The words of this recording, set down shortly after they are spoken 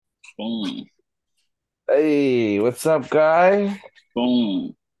Boom, Hey, what's up, guy?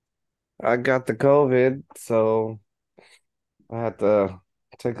 boom. I got the COVID, so I had to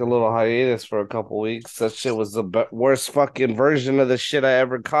take a little hiatus for a couple weeks. That shit was the worst fucking version of the shit I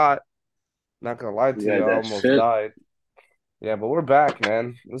ever caught. Not gonna lie You to you, got I that almost shit? died. Yeah, but we're back,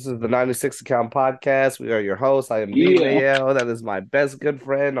 man. This is the 96 Account Podcast. We are your hosts. I am D Yeah, Mayel. That is my best good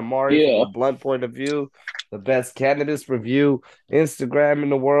friend, Amari, from yeah. the Blunt Point of View, the best cannabis review Instagram in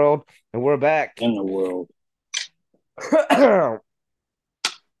the world. And we're back. In the world.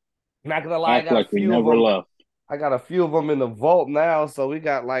 Not gonna lie, I Act got a like we few of never them. left. I got a few of them in the vault now, so we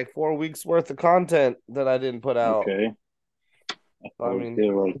got like 4 weeks worth of content that I didn't put out. Okay. That So, I was mean,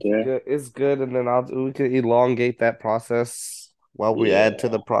 good right it's there. good. It's good, and then we can elongate that process while we add to Yeah.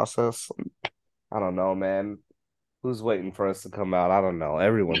 the process. I don't know, man. Who's waiting for us to come out? I don't know.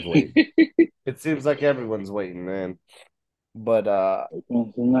 Everyone's waiting. It seems like everyone's waiting, man. But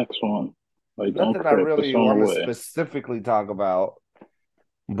When's the next one? Like, don't nothing I trip. It's really on the want to way. specifically talk about.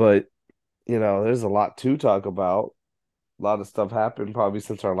 But there's a lot to talk about. A lot of stuff happened probably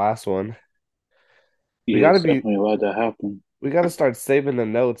since our last one. We Yeah, got to it's be definitely allowed to happen. We got to start saving the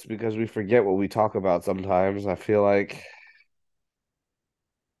notes because we forget what we talk about sometimes. I feel like,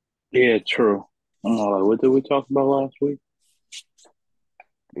 Yeah, true. I'm not like, what did we talk about last week?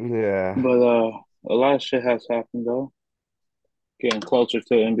 yeah. But a lot of shit has happened though. Getting closer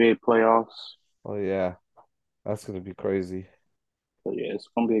to NBA playoffs. Oh, yeah. That's going to be crazy. But yeah, it's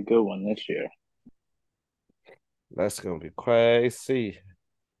gonna be a good one this year. That's going to be crazy.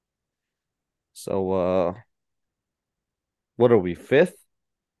 So, what are we, fifth?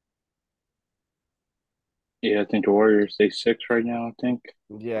 Yeah, I think the Warriors they six right now. I think.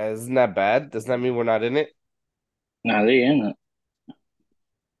 Yeah, isn't that bad? Doesn't that mean we're not in it? Nah, they in it.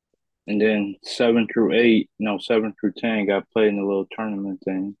 And then 7 through 8, no, 7 through 10 got played in the little tournament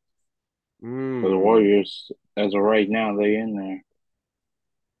thing. So the Hmm. Warriors, as of right now, they in there.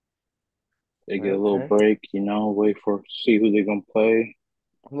 They get a little Okay. break, wait for see who they're gonna play.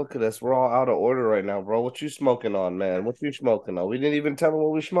 Look at us. We're all out of order right now, bro. What you smoking on, man? What you smoking on? We didn't even tell them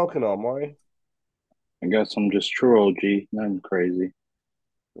what we smoking on, Maury. I got some just true OG, nothing crazy.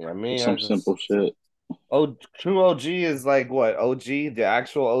 I mean, Just I some just simple shit. True OG is like what? OG, the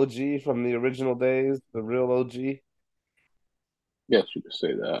actual OG from the original days, the real OG. Guess you could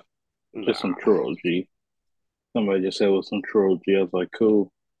say that. Just some Nah. true OG. Somebody just said it was some true OG. I was like,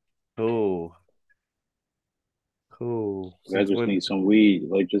 cool. Cool. Cool. I Since just when? need some weed.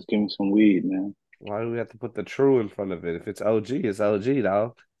 Like, just give me some weed, man. Why do we have to put the true in front of it? If it's OG, it's OG,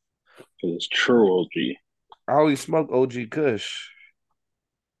 dog. Cause it's true OG. I only smoke OG Kush.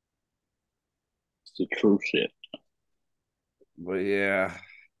 It's the true shit. But yeah.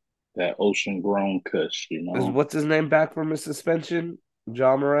 That ocean grown kush. What's his name back from his suspension?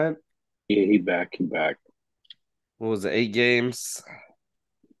 John Morant? Yeah, he back. He back. What was it, 8 games?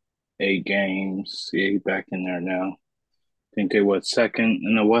 8 games. Yeah, he back in there now. Think they what second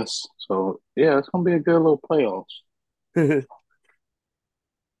in the West. So yeah, it's gonna be a good little playoffs.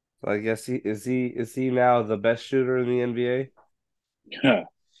 So I guess he now the best shooter in the NBA?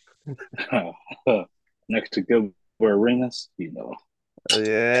 Next to Gilbert Arenas.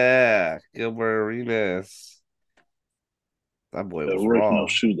 Yeah, Gilbert Arenas. That boy The was original raw.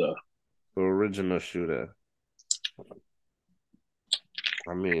 shooter. The original shooter.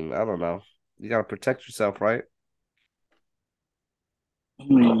 I mean, I don't know. You gotta protect yourself, right? I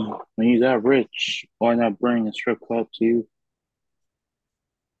mean, when you're that rich, why not bring a strip club to you?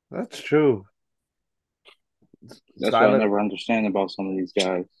 That's true. That's what Sign I a never understand about some of these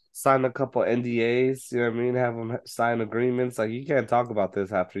guys. sign a couple NDAs. You know what I mean? Have them sign agreements. Like you can't talk about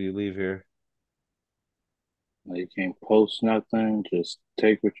this after you leave here. Like, you can't post nothing. Just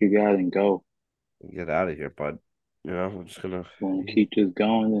take what you got and go. Get out of here, bud. I'm just gonna. Want to keep this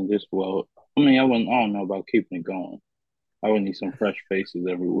going and just well. I don't know about keeping it going. I would need some fresh faces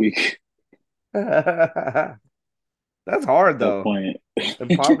every week. That's hard At that though, point,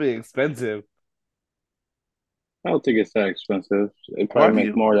 and probably expensive. I don't think it's that expensive. It Why probably do make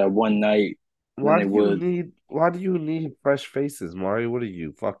you? more that one night than they would. Why do you need fresh faces, Mario? What are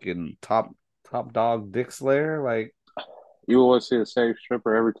you, fucking top dog dick slayer? Like You always see the same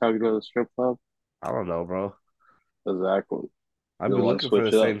stripper every time you go to the strip club. I don't know, bro. Exactly. I've You been don't want to looking for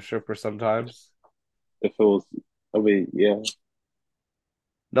the switch it up. same stripper sometimes. If it was, yeah.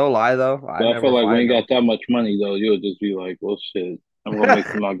 No lie though, I But I feel never like when find you them. got that much money, though, you'll just be like, well, shit, I'm gonna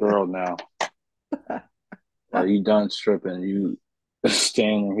make you my girl now. Are you done stripping? You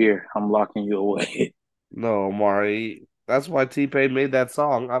standing here. I'm locking you away. No, Mari. That's why T-Pain made that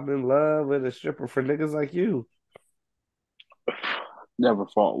song. I'm in love with a stripper for niggas like you. Never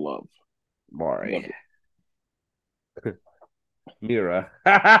fall in love. Maury. Never. Mira.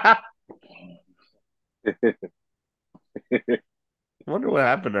 Wonder what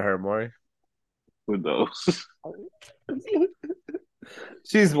happened to her, Maury. Who knows?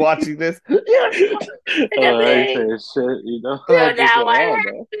 She's watching this. I ain't saying shit, you know. You I'm just know like, I what don't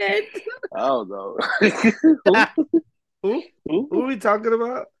know. happened. I don't know. Who? Who? Who are Who? we talking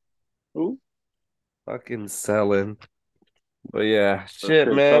about? Who? Fucking selling. But yeah, shit,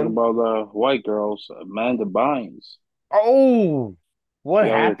 Okay, talk man. about white girls. Amanda Bynes. Oh, what She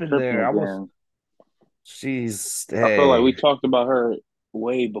out here happened tripping there? again. She's, I feel like we hey. talked about her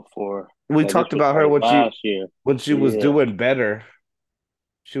way before. We Like this talked was about her like last year. when she was Yeah. doing better.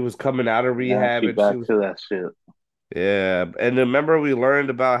 She was coming out of Now rehab she and she back was, to that shit. yeah. And remember we learned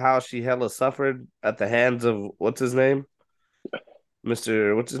about how she hella suffered at the hands of what's his name?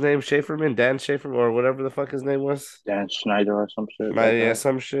 Mr. What's his name? Schaeferman, Dan Schaeferman, or whatever the fuck his name was. Dan Schneider or some shit. That Yeah, guy.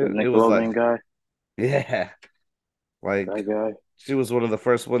 some The shit. It was Nickelodeon like, guy. yeah, That like guy. she was one of the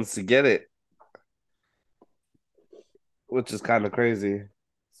first ones to get it, which is kind of crazy.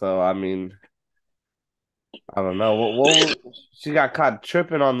 So I mean, I don't know. She got caught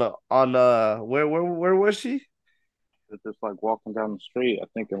tripping on the where was she? Just like walking down the street, I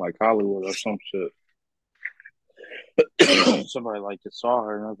think in like Hollywood or some shit. Somebody like just saw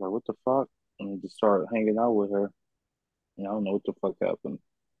her and I was like, what the fuck? And just started hanging out with her. And I don't know what the fuck happened.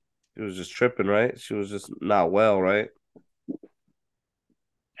 She was just tripping, right? She was just not well, right?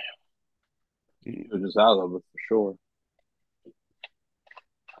 She was just out of it for sure.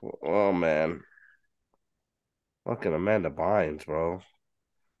 Oh man, fucking Amanda Bynes, bro.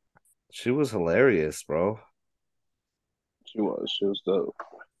 She was hilarious, bro. She was. She was the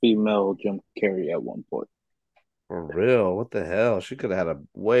female Jim Carrey at one point. For real, what the hell? She could have had a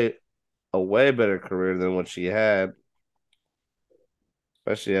way better career than what she had,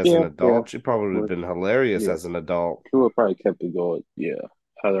 especially as an Yeah, yeah. adult. She probably would have Would been hilarious yeah. as an adult. She would probably kept it going. Yeah.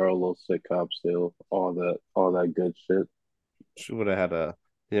 Had her own little sitcom still, all that good shit. She would have had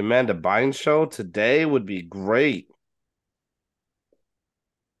the Amanda Bynes show today would be great.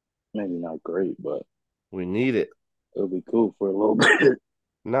 Maybe not great, but We need it. it'll be cool for a little bit.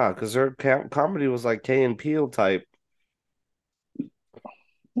 Nah, because her comedy was like Key and Peele type.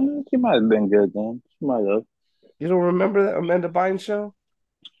 She might have been good then. She might have. You don't remember that Amanda Bynes show?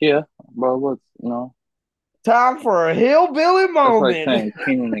 Yeah, but what's Time for a hillbilly that's like moment. saying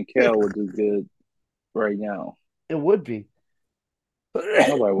Keenan and Kel would do good right now. It would be.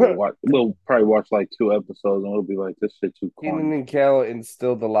 Nobody will watch. We'll probably watch like two episodes and we'll be like, "This shit too Keenan corny." and Kel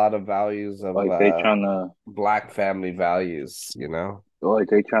instilled a lot of values of Like they trying to, black family values, you know?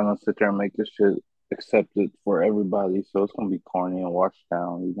 they trying to sit there and make this shit accepted for everybody. So it's gonna be corny and watch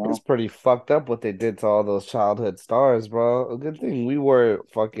down. It's pretty fucked up what they did to all those childhood stars, bro. A good thing we were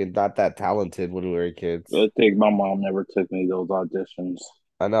fucking not that talented when we were kids. I think my mom never took me to those auditions.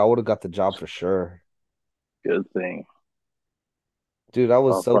 I know I would have got the job for sure. Good thing. Dude, I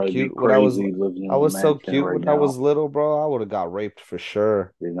was I'll so probably be cute when crazy living I in a was so mansion cute right when I now. was little, bro. I would have got raped for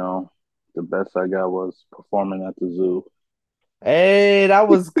sure. You know, the best I got was performing at the zoo. Hey, that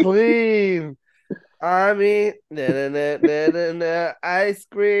was clean. I mean, ice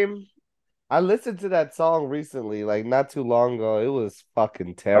cream. I listened to that song recently, like not too long ago. It was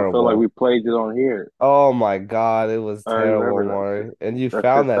fucking I feel like we terrible. played it on here. Oh my God, it was I terrible, remember that shit. Maury. And you That shit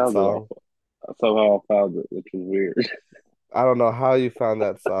found that sounded song. awful. Somehow I found it, which was weird. I don't know how you found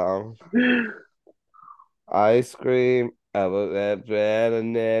that song. Ice cream. I was that bad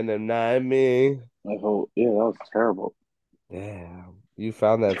and then and I me. Yeah, that was terrible. Damn, you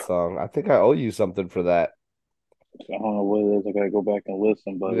found that song. I think I owe you something for that. I don't know what it is. I gotta go back and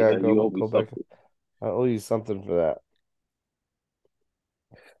listen, but We gotta you owe me go back. something. I owe you something for that.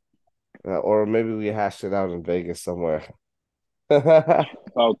 Or maybe we hashed it out in Vegas somewhere. I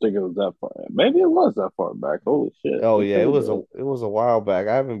don't think it was that far. Maybe it was that far back. Holy shit. Oh It yeah, could have been. it was a while back.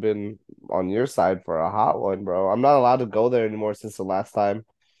 I haven't been on your side for a hot one, bro. I'm not allowed to go there anymore since the last time.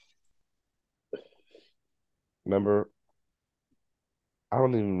 Remember? I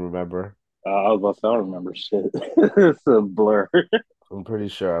don't even remember. I was about to say, I don't remember shit. It's a blur. I'm pretty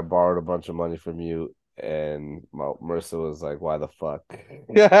sure I borrowed a bunch of money from you, and Marissa was like, "Why the fuck?"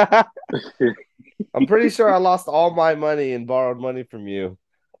 I'm pretty sure I lost all my money and borrowed money from you,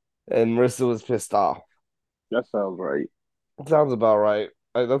 and Marissa was pissed off. That sounds right. Sounds about right.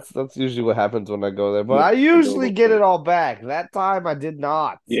 That's usually what happens when I go there. But Yeah, I I go usually real get it quick. all back. That time I did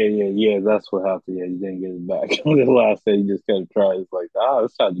not. Yeah. That's what happened. Yeah, you didn't get it back. The last day, you just gotta try. It's like,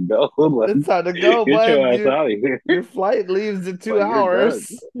 it's time to go. Like, It's time to go, get your bud. ass out of here. Your flight leaves in two Like, you're done.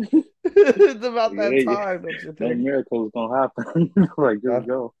 hours. It's about Like, that it ain't, time, don't you no think? miracles gonna happen. Like, just Not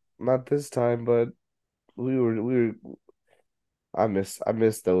go. not this time, but we were I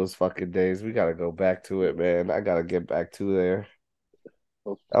miss those fucking days. We gotta go back to it, man. I gotta get back to there.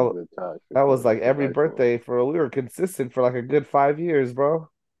 Those That, some wa- good times for that was sure. like For every high school. birthday for we were consistent for like a good 5 years, bro.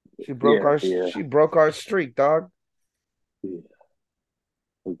 She broke Yeah, our yeah, she broke our streak, dog. yeah.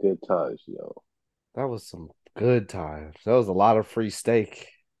 For good times, yo. That was some good times. That was a lot of free steak.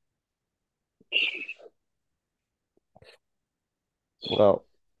 Well,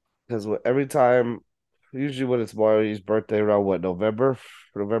 because every time, usually when it's Mario's birthday around what, November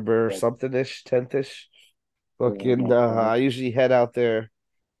Like, something ish, 10th ish. yeah, Fucking, I usually head out there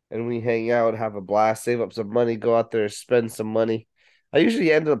and we hang out, have a blast, save up some money, go out there, spend some money. I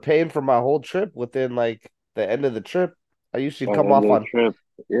usually end up paying for my whole trip within like the end of the trip. I usually by the come end off of the on, trip,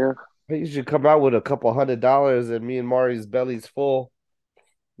 yeah. I usually come out with a couple $100 and me and Mari's belly's full.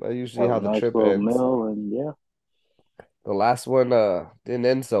 That's usually Have a how the nice trip little ends. meal, and yeah. The last one didn't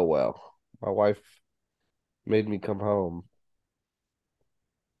end so well. My wife made me come home.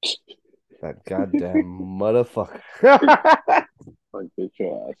 That goddamn motherfucker. Like, get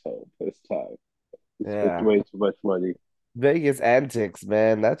your ass home this time. You spent Yeah. way too much money. Vegas antics,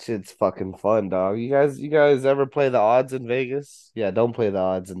 man. That shit's fucking fun, dog. You guys ever play the odds in Vegas? Yeah, don't play the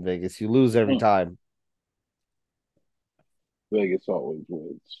odds in Vegas. You lose every Mm. time. Vegas always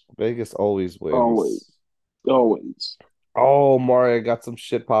wins. Vegas always Always. wins. Always. Oh, Mario, I got some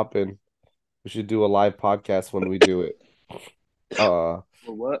shit popping. We should do a live podcast when we do it. Uh,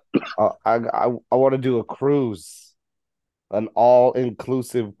 For what? I want to do a cruise, an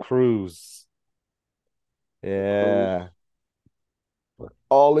all-inclusive cruise. A cruise? Yeah,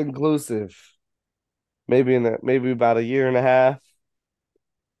 all inclusive. Maybe about a year and a half.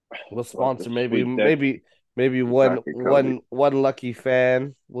 We'll Like a sponsor maybe sweet deck, maybe the one back of Cody. one one lucky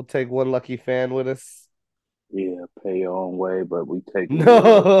fan. We'll take one lucky fan with us. Yeah, pay your own way, but we taking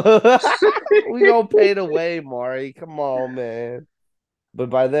yours. No, we gonna pay the way, Mari. Come on, man. But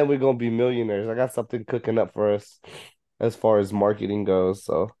by then we're gonna be millionaires. I got something cooking up for us as far as marketing goes.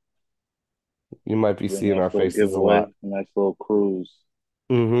 So you might be Do a seeing nice our little faces a giveaway, lot. a nice little cruise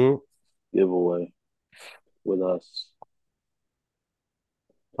Hmm. giveaway with us.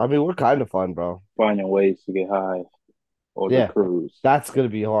 I mean, we're kind of fun, bro. Finding ways to get high on the Yeah, cruise. that's gonna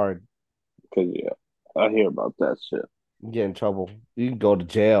be hard. Cause yeah, I hear about that shit. You get in trouble. You can go to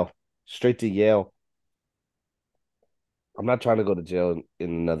jail. Straight to Yale. I'm not trying to go to jail in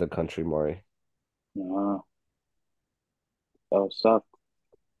another country, Maury. Nah, that would suck.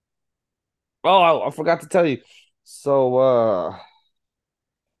 Oh, I forgot to tell you. So,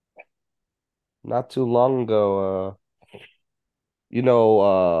 not too long ago,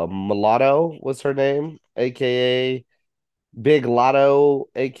 Mulatto was her name, aka Big Lotto,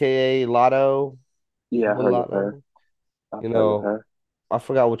 aka Lotto Yeah, I heard of her. Mulatto. I've You heard of know, her. I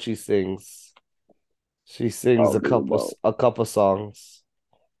forgot what she sings. She I sings don't even know. a couple songs,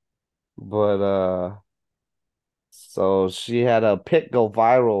 but so she had a pic go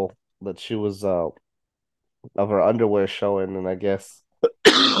viral that she was of her underwear showing, and I guess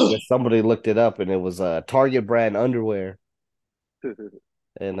somebody looked it up and it was Target brand underwear.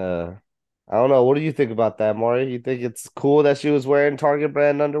 And I don't know. What do you think about that, Maury? You think it's cool that she was wearing Target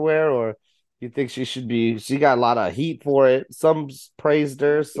brand underwear, or you think she got a lot of heat for it? Some praised I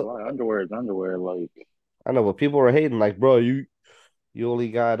her. don't see So, why underwear is underwear. Like, I know, but people were hating, like, bro, you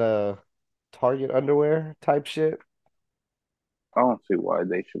only got Target underwear type shit. I don't see why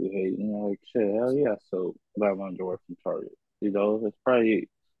they should be hating. Like, shit, hell yeah. So, buy my underwear from Target. It's probably.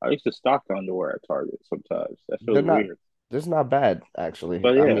 I used to stock the underwear at Target sometimes. That shit They're was not weird. That's not bad, actually.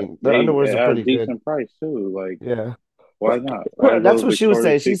 But I yeah, mean, their they underwears are at a pretty good. decent price too. Like, Yeah. why not? I go That's to what she was Victoria's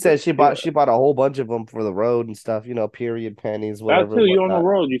saying. She Secret. said Yeah, she bought a whole bunch of them for the road and stuff, period panties, that whatever, too. You on the whatnot.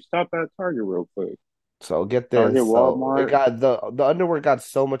 road? You stop at Target real quick. So get Target, this. So it Walmart. got the underwear got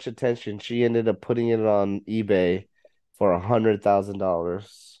so much attention. She ended up putting it on eBay for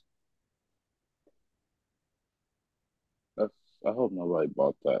 $100,000. That's. I hope nobody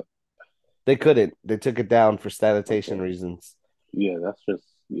bought that. They couldn't. They took it down for sanitation Okay. reasons. Yeah, that's just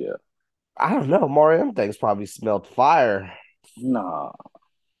yeah. I don't know. Mariam things probably smelled fire. Nah,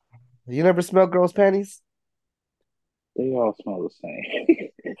 You never smelled girls' panties? they all smell the same.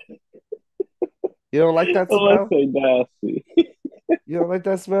 You don't like that Unless smell? they nasty. You don't like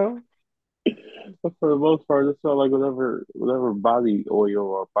that smell? But for the most part, it smell like whatever body oil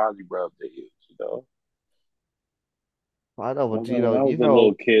or body rub they use. I know, but When I was a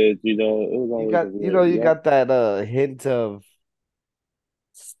little kid, it was you always a got weird, you got that hint of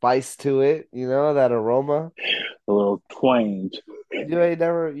spice to it, that aroma. a little twinge. You ain't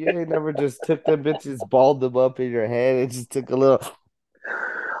never just took them bitches, balled them up in your hand, and just took a little.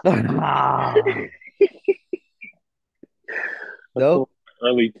 That's No, what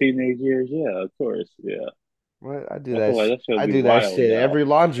early teenage years. Yeah, of course. Yeah, what I do I feel that. like that should I be do that wild shit now. every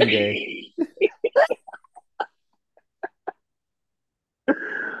laundry day.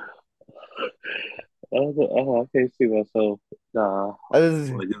 I can't see myself. Nah, I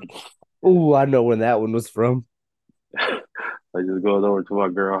just, like ooh, I know when that one was from. like just going over to my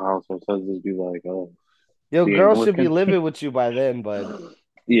girl house or something, just be like, oh, Yo, she ain't girl should be looking. living with you by then, bud.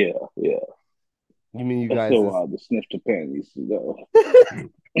 Yeah, yeah. You mean you That's guys still is wild to sniff the panties,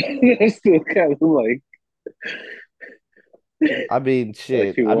 It's still kind of I mean, like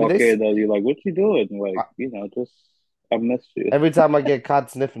shit. she I mean, walk in and you're like, what you doing? Like, I- just I missed you. every time I get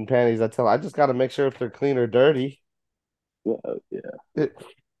caught sniffing panties, I tell her, I just got to make sure if they're clean or dirty. Yeah, yeah. I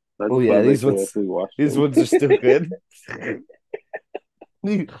Oh just want yeah, to make sure if we wash these them. ones are still good.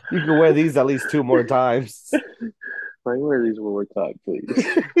 You can wear these at least two more times. Like, wear these one more time, please.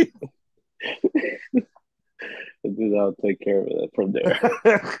 And then I'll take care of it from there.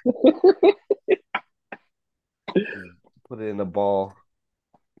 Put it in a ball.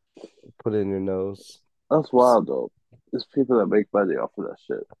 Put it in your nose. That's wild though. There's people that make money off of that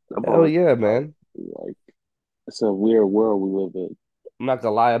shit. I've Hell always yeah, thought, man. like, it's a weird world we live in. I'm not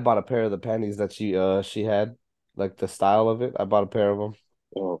gonna lie, I bought a pair of the panties that she had, like the style of it. I bought a pair of them.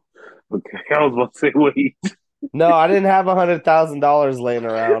 Oh, okay. I was about to say, wait. No, I didn't have $100,000 laying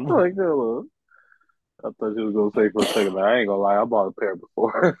around. Like, hello. I thought you was gonna say for a second. I ain't gonna lie, I bought a pair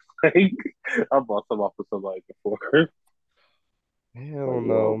before. Like, I bought some off of somebody before. Hell Like,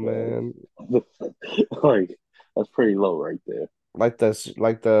 no, whoa, man. man. Like, that's pretty low right there. Like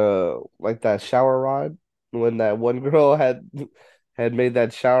that shower rod when that one girl had made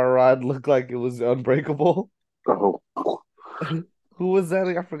that shower rod look like it was unbreakable. Oh, Who was that?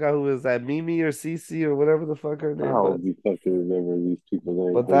 I forgot who was that. Mimi or Cece or whatever the fuck her I name would was. be tough to remember these people's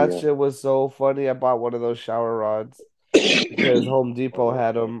names, But but that yeah. shit was so funny. I bought one of those shower rods because Home Depot Oh,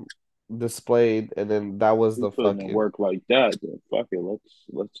 had them displayed, and then that was you the putting in fucking work like that, then fuck it.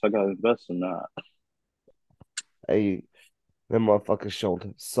 Let's I gotta invest in that. hey, them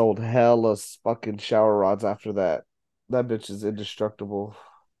motherfuckers sold hella fucking shower rods after that. That bitch is indestructible.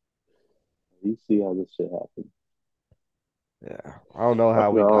 You see how this shit happens. Yeah, I don't know I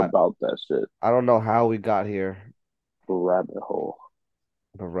how we forgot all got. about that shit. I don't know how we got here. The rabbit hole.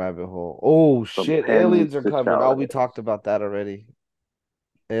 The rabbit hole. Oh From shit, aliens panties are to coming. Oh, shower we talked heads. about that already.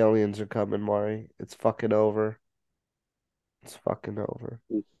 Aliens are coming, Mari. It's fucking over. It's fucking over.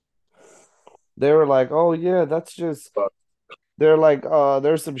 They were like, "Oh yeah, that's just." Fuck. They're like,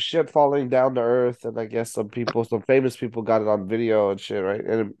 there's some shit falling down to Earth, and I guess some famous people got it on video and shit, right?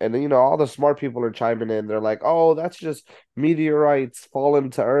 And all the smart people are chiming in. They're like, "Oh, that's just meteorites falling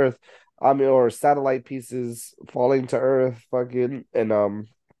to Earth." I mean, or satellite pieces falling to Earth, fucking, and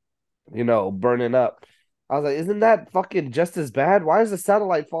burning up. I was like, isn't that fucking just as bad? Why is a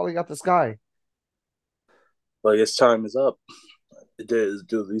satellite falling out the sky? Like its time is up. It is,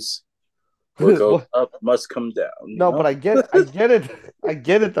 duties. What goes What? up must come down, No, but I get it, I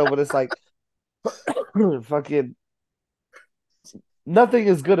get it though. But it's like, fucking nothing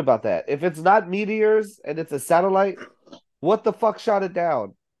is good about that. If it's not meteors and it's a satellite, what the fuck shot it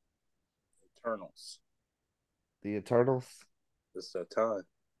down? Eternals. The Eternals, It's that time.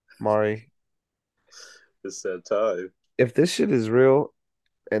 Mari. It's that time. If this shit is real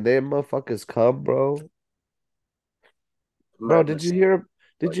and them motherfuckers come, bro, did you Madness hear?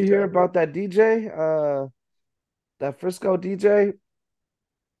 Did like you hear that. about that DJ? That Frisco DJ.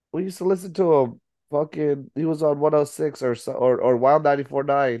 We used to listen to him. Fucking, he was on 106 or so, or Wild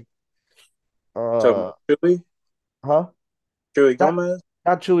 94.9. Talking Uh, about Chewy? huh? Chewy Not Gomez?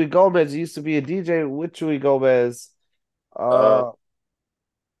 not Chewy Gomez. He used to be a DJ with Chewy Gomez. Uh, Uh,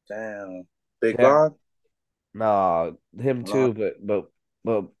 damn. Big damn. Lon? Nah, him Lon? too.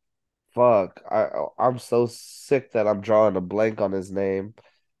 But fuck, I'm so sick that I'm drawing a blank on his name.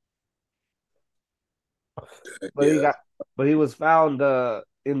 But he Yeah. got, but he was found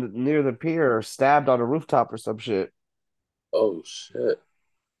near the pier, stabbed on a rooftop or some shit. Oh, shit.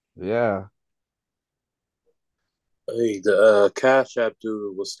 Yeah. Hey, the Cash App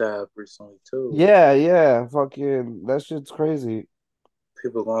dude was stabbed recently, too. Yeah, yeah, fucking that shit's crazy.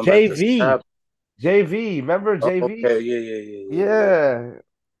 People going back to JV, stab. JV, remember Oh, JV? okay. Yeah, yeah, yeah, yeah, yeah. Yeah,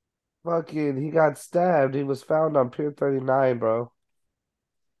 Fucking, he got stabbed. He was found on Pier 39, bro.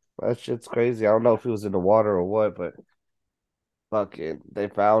 That shit's crazy. I don't know if he was in the water or what, but fucking, they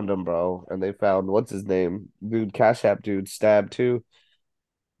found him, bro. And they found, what's his name? Dude, Cash App dude stabbed too.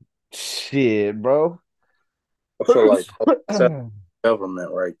 Shit, bro. I feel like that's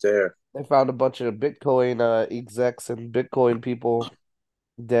government right there. They found a bunch of Bitcoin execs and Bitcoin people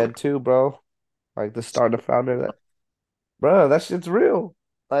dead too, bro. Like the starter founder that, bro, that shit's real.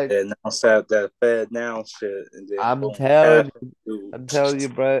 Like And now sad that Fed now shit, and then I'm boom, cash. telling you, Dude. I'm telling you,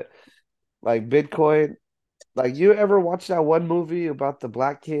 bro. Like Bitcoin, like you ever watch that one movie about the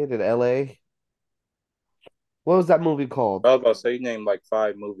black kid in LA? What was that movie called? I was about to say you named like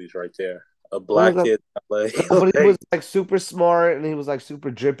 5 movies right there. A What was black that? kid in No, LA. but he was Like, like super smart and he was like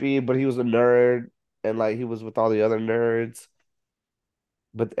super drippy, but he was a nerd and like he was with all the other nerds.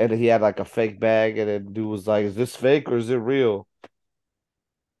 But and he had like a fake bag, and then dude was like, "Is this fake or is it real?"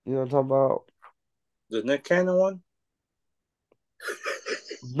 You know what I'm talking about? the Nick Cannon one?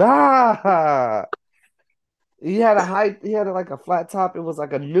 Nah, he had a high, he had like a flat top. It was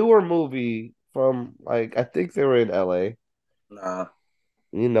like a newer movie from like I think they were in LA. Nah.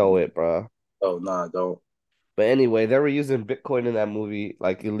 You know it, bro. Oh nah, don't. But anyway, they were using Bitcoin in that movie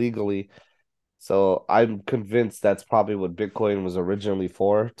like illegally. So I'm convinced that's probably what Bitcoin was originally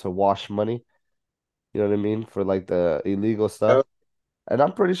for, to wash money. You know what I mean? For like the illegal stuff. Yeah, And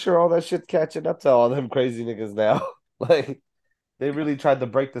I'm pretty sure all that shit's catching up to all them crazy niggas now. Like they really tried to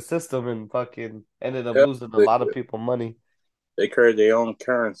break the system and fucking ended up yeah. losing a They, lot of people money. they created their own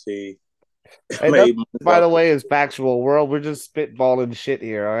currency, Hey, nothing, made money by off the the way, is factual. We're just spitballing shit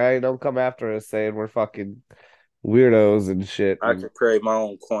here, all right? Don't come after us saying we're fucking weirdos and shit. I And could create my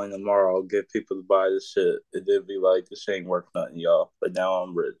own coin tomorrow, get people to buy this shit. It did be like this ain't worth nothing, y'all. But now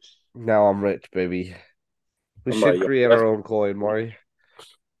I'm rich. now I'm rich, baby. We I'm should like, yo, create that's our own coin, Maury.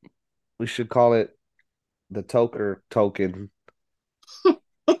 We should call it the Toker token.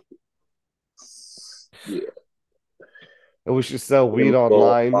 yeah. And we should sell weed Redeemable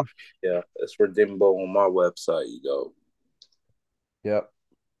online. yeah, it's redeemable on my website, you Yep.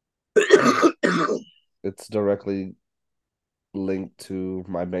 go. It's directly linked to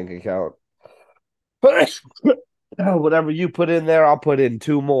my bank account. Whatever you put in there, I'll put in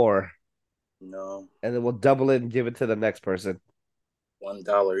two more. No, And then we'll double it and give it to the next person.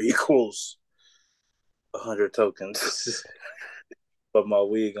 $1 equals 100 tokens. But my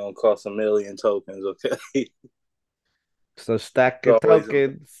weed gonna cost 1,000,000 tokens, okay? So stack You your always invest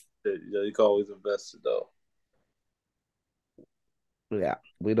tokens. it. You can always invest it though. Yeah,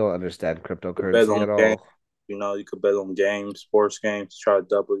 we don't understand You could bet cryptocurrency on at games, all. you could bet on games, sports games, try to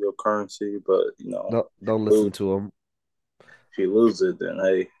double your currency, but Don't lose listen to them. if you lose it, then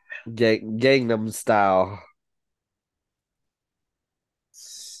hey, Gangnam style.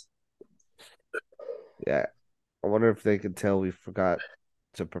 Yeah, I wonder if they could tell we forgot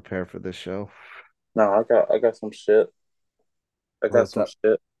to prepare for this show. no, I got some shit. I got What's some up?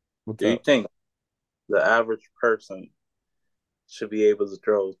 shit. What's Do you up? think the average person should be able to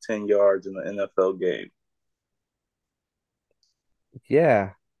throw 10 yards in an NFL game?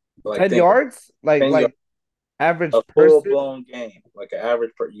 Yeah, Like 10 think about yards? Like 10 yards, average a full person? blown game, like an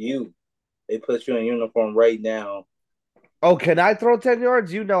average per you. They put you in uniform right now. Oh, can I throw 10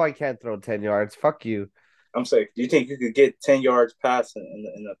 yards? You know I can't throw 10 yards. Fuck you. I'm saying, do you think you could get 10 yards passing in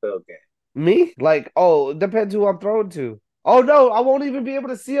the NFL game? Me? Like, oh, it depends who I'm throwing to. Oh no, I won't even be able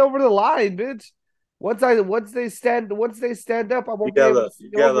to see over the line, bitch. Once they stand up, I You won't be got able to a see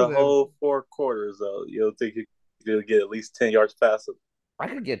you got over a them. whole 4 quarters though. You don't think you could get at least 10 yards passing? I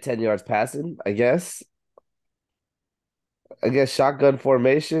could get 10 yards passing, I guess. I guess shotgun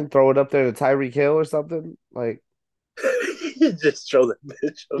formation, throw it up there to Tyreek Hill or something. Like, You just throw that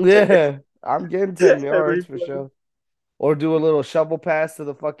bitch up there yeah, I'm getting 10 every yards for play. sure. Or do a little shovel pass to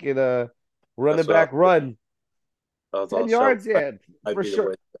the fucking running That's what back run. I was 10 all show. yards, yeah, Might for be the sure.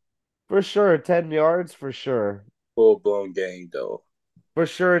 way. For sure, 10 yards for sure. Full blown game though. For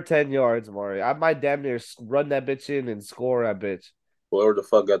sure, 10 yards, Maury. I might damn near run that bitch in and score that bitch. Whoever the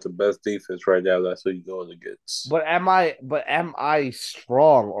fuck got the best defense right now, that's who you going against. But am I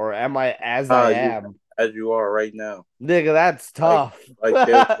strong or am I as I You am? as you are right now. Nigga, that's Like tough.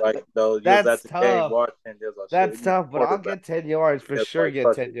 they was like though you was at That's the game tough. watching. There's like shit. We That's need tough, a but I'll quarterback get 10 yards for that's sure. like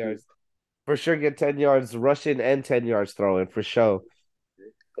Get 10 crushing you. yards. For sure, get 10 yards rushing and 10 yards throwing for sure.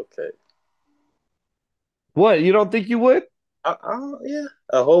 Okay. What? You don't think you would? Yeah,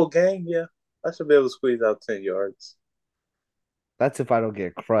 a whole game. Yeah, I should be able to squeeze out 10 yards. That's if I don't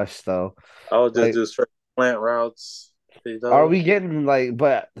get crushed, though. I would just Like, do straight slant routes. are we getting like,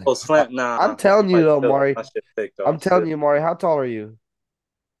 but Oh, slant. Nah, I'm I telling you might though, still get Maury. my shit picked I'm off telling still. you, Maury, how tall are you?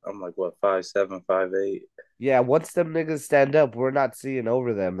 I'm like what 5'7", 5'8". Yeah, once them niggas stand up, we're not seeing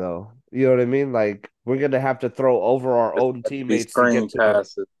over them though. You know what I mean? Like we're gonna have to throw over our own These teammates to get to them.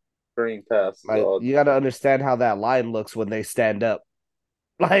 screen passes Like all you gotta understand how that line looks when they stand up.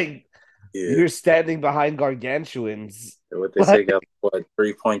 Like yeah. you're standing behind gargantuans. What they Like say got what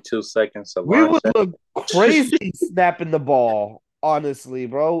 3.2 seconds to we launch would that. look crazy snapping the ball, honestly,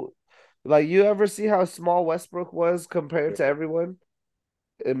 bro. Like you ever see how small Westbrook was compared to everyone?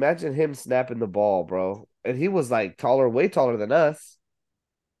 Imagine him snapping the ball, bro. And he was like taller, way taller than us.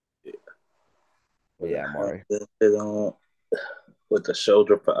 Yeah, Mari. They don't with the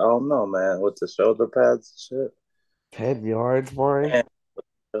shoulder pad. I don't know, man. With the shoulder pads and shit. 10 yards, Mari. Man,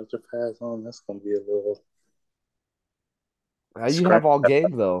 shoulder pads on. That's gonna be a little How you screen. have all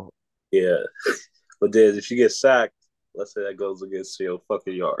game though? Yeah, but then if you get sacked, let's say that goes against your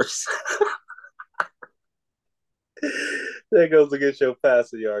fucking yards. That goes against your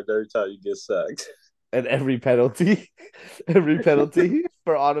passing yard every time you get sacked. And every penalty, every penalty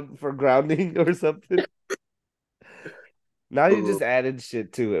for grounding or something. Now you just added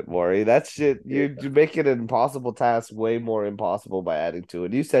shit to it, Maury. That shit you're making an impossible task way more impossible by adding to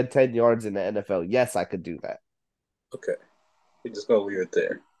it. You said 10 yards in the NFL. Yes, I could do that. Okay, we're just gonna leave it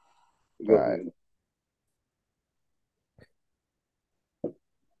there. All right.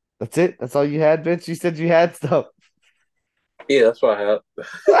 That's it. That's all you had, bitch. You said you had stuff. Yeah, that's what I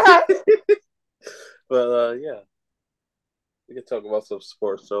have. But yeah, we can talk about some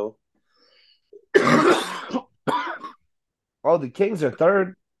sports though. Oh, the Kings are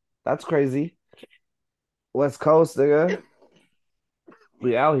third. That's crazy. West Coast, nigga.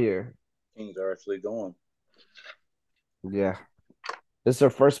 We out here. Kings are actually going. Yeah. This is their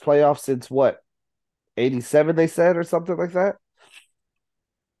first playoff since what? 87, they said, or something like that?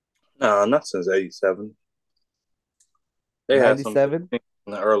 No, not since '87. They had some good 97? teams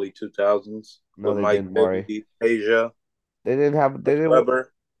in the early 2000s No, with they Mike didn't, Maury. Bibby, Asia, They didn't have they Chris didn't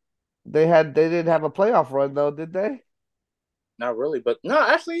Webber. they didn't have a playoff run though, did they? Not really, but no,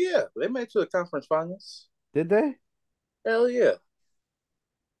 actually, yeah, they made it to the conference finals. Did they? Hell yeah!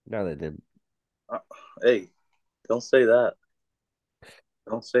 No, they didn't. Uh, hey, don't say that.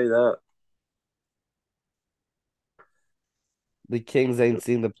 Don't say that. The Kings ain't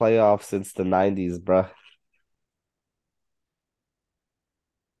seen the playoffs since the 90s, bruh.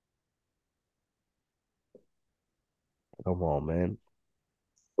 Come on, man.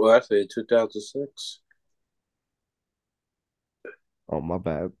 Well, actually, 2006. Oh, my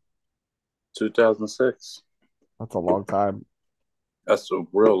bad. 2006. That's a long time. That's a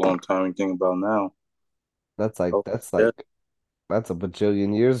real long time to think about now. That's like Oh, that's yeah. like that's a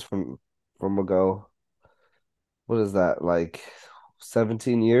bajillion years from ago. What is that? Like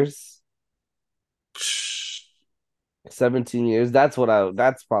 17 years? 17 years. That's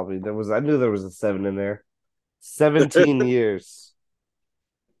probably I knew there was a seven in there. 17 years.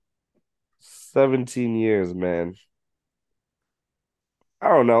 17 years, man. I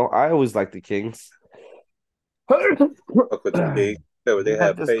don't know. I always like the Kings. Fuck with the Kings. Yeah, They they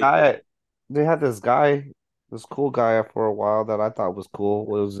had had this pace. guy. They had this cool guy for a while that I thought was cool.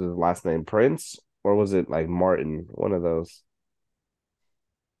 What was his last name? Prince? Or was it like Martin? One of those.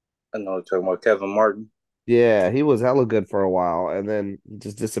 I know you're talking about Kevin Martin. Yeah, he was hella good for a while and then he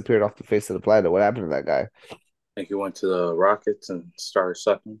just disappeared off the face of the planet. What happened to that guy? I think he went to the Rockets and started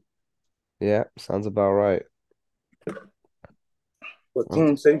sucking. Yeah, sounds about right. But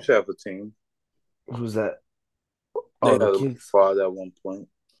teams, they should have a team. Who's that? They Oh, had the a Kings. squad at one point.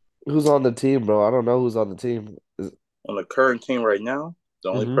 Who's on the team, bro? I don't know who's on the team. On the current team right now, the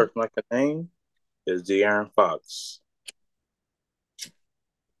only Mhm. person I can name is De'Aaron Fox.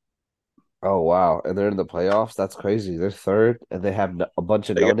 Oh wow, and they're in the playoffs. That's crazy. They're third, and they have a bunch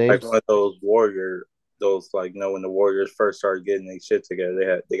of They no got like one names, of those those like when the Warriors first started getting their shit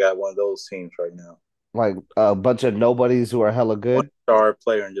together. They got one of those teams right now. like a bunch of nobodies who are hella One good. star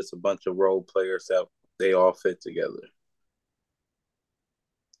player and just a bunch of role players that they all fit together.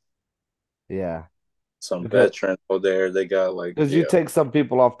 Yeah, Some because veterans over there. They got like you yeah. take some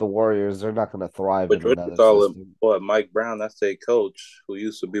people off the Warriors, they're not going to thrive Which in what you another call him? system. Boy, Mike Brown. That's their coach who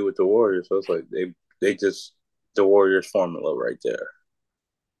used to be with the Warriors. So it's like they just the Warriors formula right there.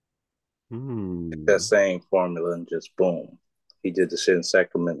 That Hmm, same formula and just boom. He did the shit in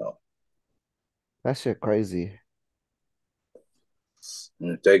Sacramento. that shit crazy.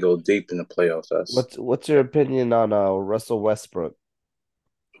 And if they go deep in the playoffs, that's What's your opinion on Russell Westbrook?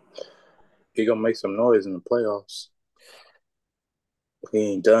 he gonna make some noise in the playoffs. He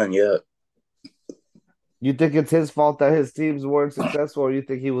ain't done yet. You think it's his fault that his teams weren't successful, or you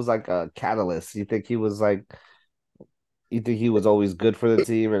think he was like a catalyst? You think he was like You think he was always good for the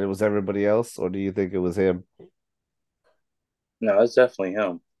team and it was everybody else, or do you think it was him? No, it's definitely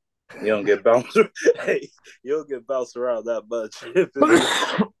him. You don't get bounced. Hey, you don't get bounced around that much if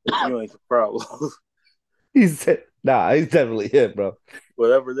it's you. You ain't the problem. He said, "Nah, he's definitely him, bro."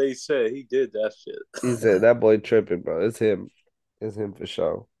 Whatever they said, he did that He shit. said that boy tripping, bro. It's him. It's him for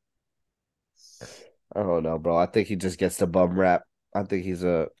sure. I don't know, bro. I think he just gets the bum rap. I think he's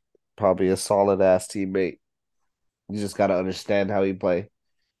a probably a solid ass teammate. You just gotta understand how he play.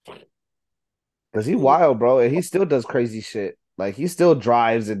 Cause he wild, bro, and he still does crazy shit. Like he still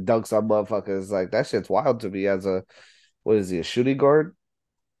drives and dunks on motherfuckers. Like that shit's wild to me as a what is he, a shooting guard?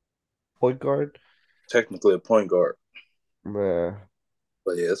 Point guard? Technically a point guard, Man.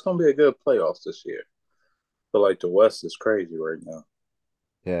 but yeah, it's gonna be a good playoffs this year. Feel like the West is crazy right now.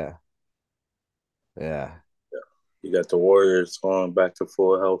 Yeah. Yeah. Yeah. You got the Warriors going back to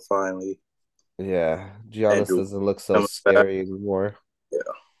full health finally. Yeah. Giannis Andrew doesn't look so coming back. scary anymore. Yeah.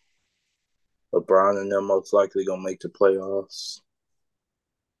 LeBron and them most likely gonna make the playoffs.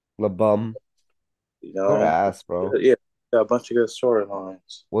 LeBum. You They're know, ass, bro. yeah, got a bunch of good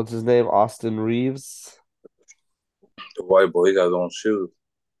storylines. What's his name? Austin Reeves. The white boy, he got his own shoe.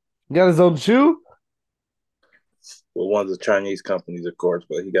 He got his own shoe? Well, one of the Chinese companies, of course,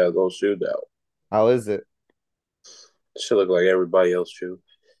 but he got his own shoe now. How is it? Should look like everybody else's shoe.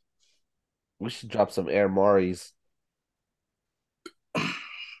 We should drop some Air Maris. Put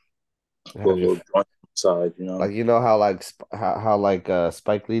a Have your little joint inside, you know. like you know how like how like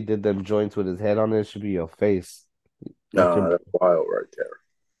Spike Lee did them joints with his head on it. It should be your face. Like your Nah, that's wild right there.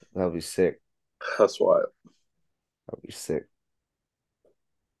 that'd be sick. That's wild. That'd be sick.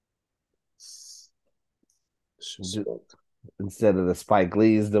 It's just, Instead of the Spike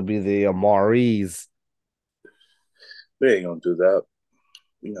Lees, there'll be the Amaris. we ain't gonna do that.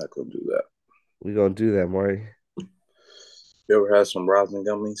 We're not gonna do that. We gonna do that, Maury. You ever had some rosin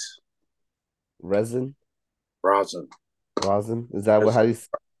gummies? Resin, Rosin. rosin. Is that what There's how you?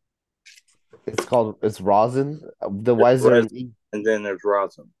 It's called. It's rosin. The why is there? resin and then there's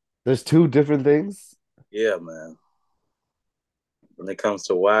rosin. There's two different things. Yeah, man. When it comes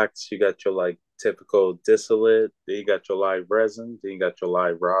to wax, you got your like typical distillate, then you got your live resin, then you got your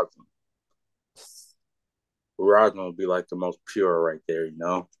live rosin. Rosin will be like the most pure right there, you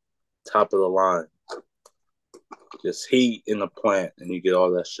know? Top of the line. Just heat in the plant and you get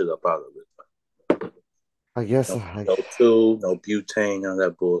all that shit up out of it. I guess No, like no two, no butane, none of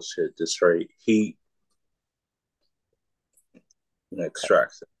that bullshit. Just straight heat and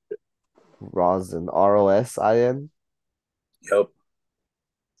extract it. rosin. Rosin. Yep.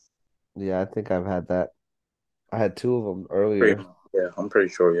 Yeah, I think I've had that. I had two of them Pretty earlier. much. Yeah, I'm pretty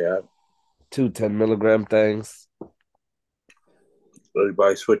sure, yeah. Two 10 milligram things.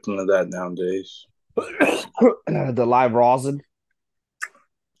 Everybody's switching to that nowadays. The live rosin.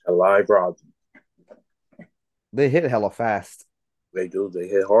 A live rosin. They hit hella fast. They do. They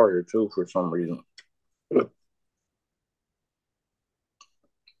hit harder too for some reason.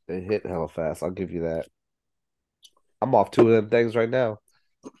 They hit hella fast. I'll give you that. I'm off two of them things right now.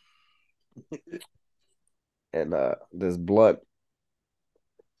 And this blunt.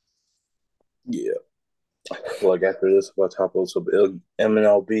 Yeah. Like after this, about to hop on some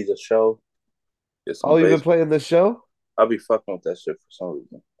MLB the show. Get some Oh, you've been baseball. playing the show I'll be fucking with that shit for some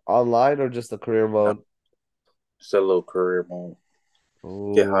reason. online or just the career mode? Just a little career mode.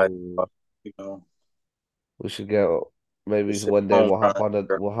 Get high, Ooh, you know. we should go. Maybe Just sit one day home trying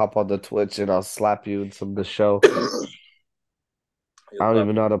we'll hop on the Twitch and I'll slap you in some of the show. to I don't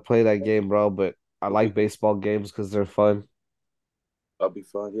even know you. how to play that game, bro, but I It'll be like baseball games because they're fun. that'll be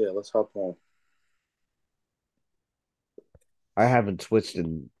fun. Yeah, let's hop on. I haven't twitched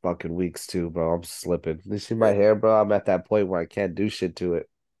in fucking weeks too, bro. I'm slipping. You see my Yeah, hair, bro? I'm at that point where I can't do shit to it.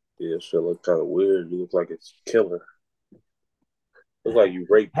 yeah, shit look kind of weird. You look like it's killer. Look like you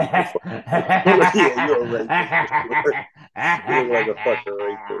rape people for. Yeah, you're a rapist for sure. You look like a fucking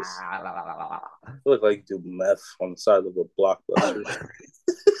rapist. You look like you do meth on the side of a blockbuster.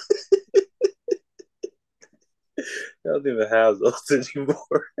 I don't even have those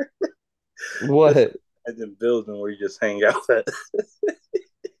anymore. Just What? imagine building where you just hang out at.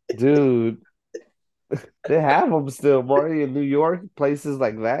 Dude, they have them still, Marty, in New York, places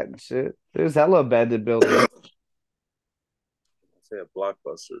like that and shit. There's hella abandoned buildings. Say a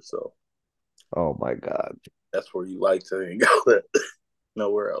blockbuster, so Oh my God. that's where you like to hang out at.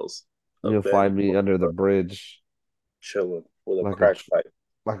 Nowhere else. You'll find Abandoned me under the blockbuster, bridge chilling with a like a crack pipe.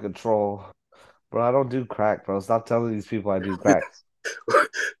 like a troll. Bro, I don't do crack, bro. Stop telling these people I do crack.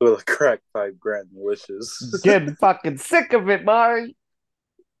 With a crack pipe granting wishes. Getting fucking sick of it, Mari.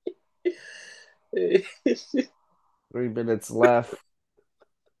 3 minutes left,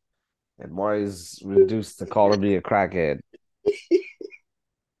 and Mari's reduced to calling me a crackhead.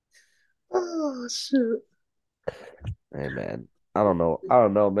 Oh shit. Hey man, I don't know. I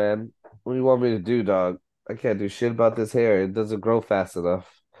don't know, man. What do you want me to do, dog? I can't do shit about this hair. It doesn't grow fast enough.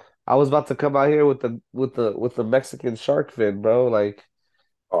 I was about to come out here with the Mexican shark fin, bro. Like,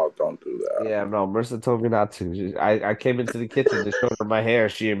 Oh, don't do that. yeah, no, Marissa told me not to. I came into the kitchen to show her my hair.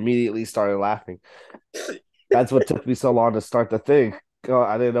 She immediately started laughing. That's what took me so long to start the thing. God,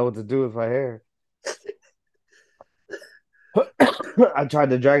 I didn't know what to do with my hair. I tried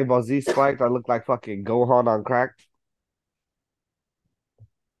the Dragon Ball Z spiked. I looked like fucking Gohan on crack.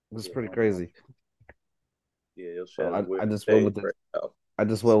 It was pretty crazy. Yeah, your So shit is weird I just went stage with the right now. I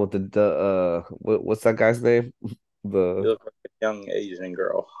just went with what's that guy's name? You The look like a young Asian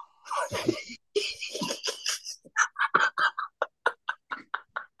girl.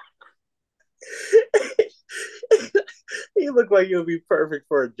 You look like you'll be perfect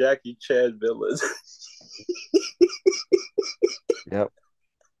for a Jackie Chan villain. Yep,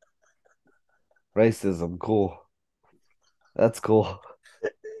 racism, cool. That's cool.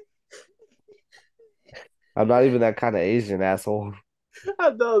 I'm not even that kind of Asian asshole.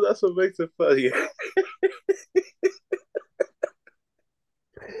 I know that's what makes it funny.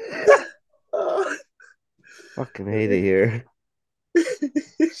 Uh, Fucking hate it here.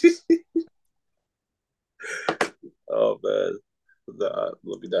 oh man, nah,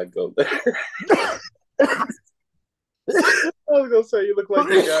 let me not go there. I was gonna say you look like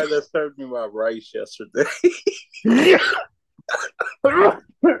the guy that served me my rice yesterday. All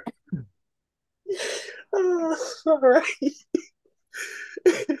right.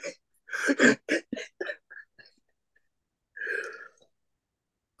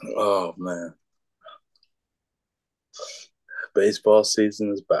 Oh man, baseball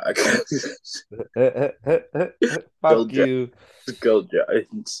season is back. Go Fuck Giants! you. Go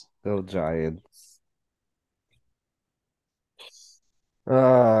Giants! Go Giants.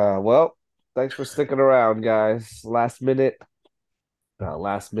 Well, thanks for sticking around, guys. Last minute,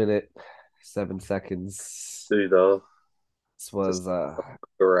 7 seconds. You know, This just was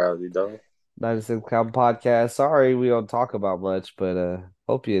around. You know. 96 Count Podcast. Sorry we don't talk about much, but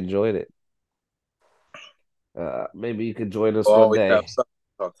hope you enjoyed it. Maybe you could join us We'll one always have day. something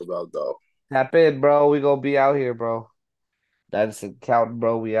to talk about though. Tap in, bro. We gonna be out here, bro. 96 Count,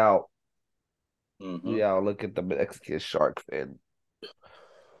 bro. We out. Mm-hmm. We out. Look at the Mexican shark fin.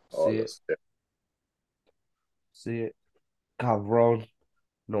 Oh, See it? that's it. See it? Cabron.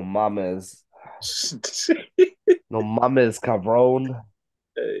 No mames. No mames, cabron.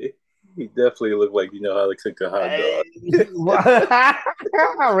 Hey, he definitely looked like you know how to cook a hot Hey.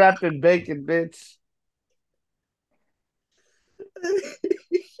 dog. Wrapped in bacon, bitch.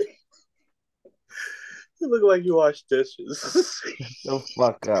 You look like you wash dishes. The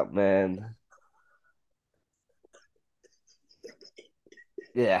fuck up, man.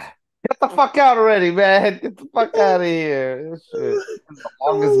 Yeah. Get the fuck out already, man. Get the fuck out of here. This shit. This is the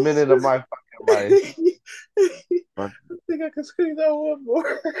longest Oh, minute of my fucking life. I think I can squeeze out one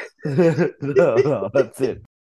more. No, no, that's it.